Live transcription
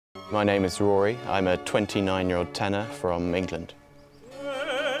My name is Rory. I'm a 29-year-old tenor from England.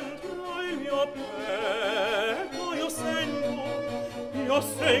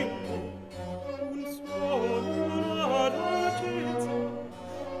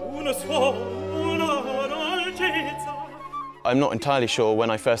 I'm not entirely sure when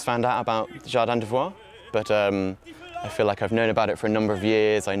I first found out about Jardin de Voix, but I feel like I've known about it for a number of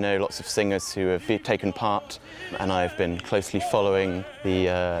years. I know lots of singers who have taken part, and I've been closely following the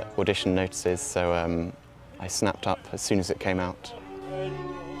audition notices, so I snapped up as soon as it came out.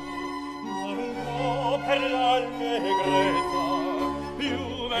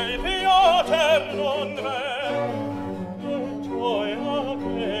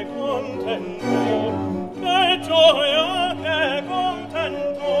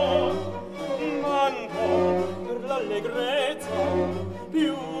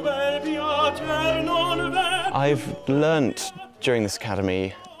 I've learnt during this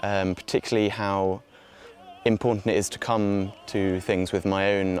academy particularly how important it is to come to things with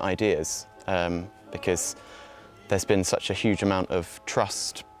my own ideas, because there's been such a huge amount of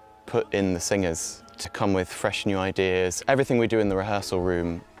trust put in the singers to come with fresh new ideas. Everything we do in the rehearsal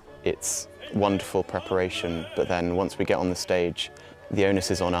room, it's wonderful preparation, but then once we get on the stage, the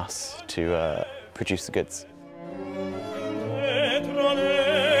onus is on us to produce the goods.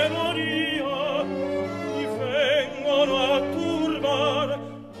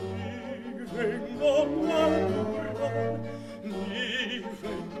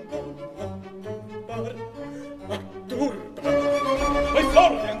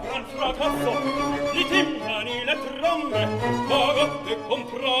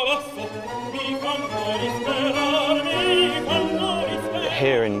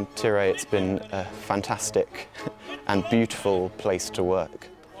 Here in Tiré, it's been a fantastic and beautiful place to work.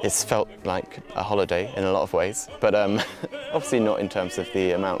 It's felt like a holiday in a lot of ways, but obviously not in terms of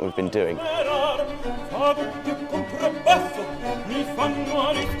the amount we've been doing.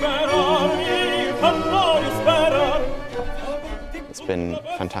 It's been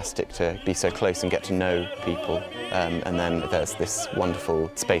fantastic to be so close and get to know people, and then there's this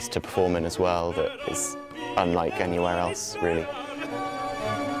wonderful space to perform in as well that is unlike anywhere else, really.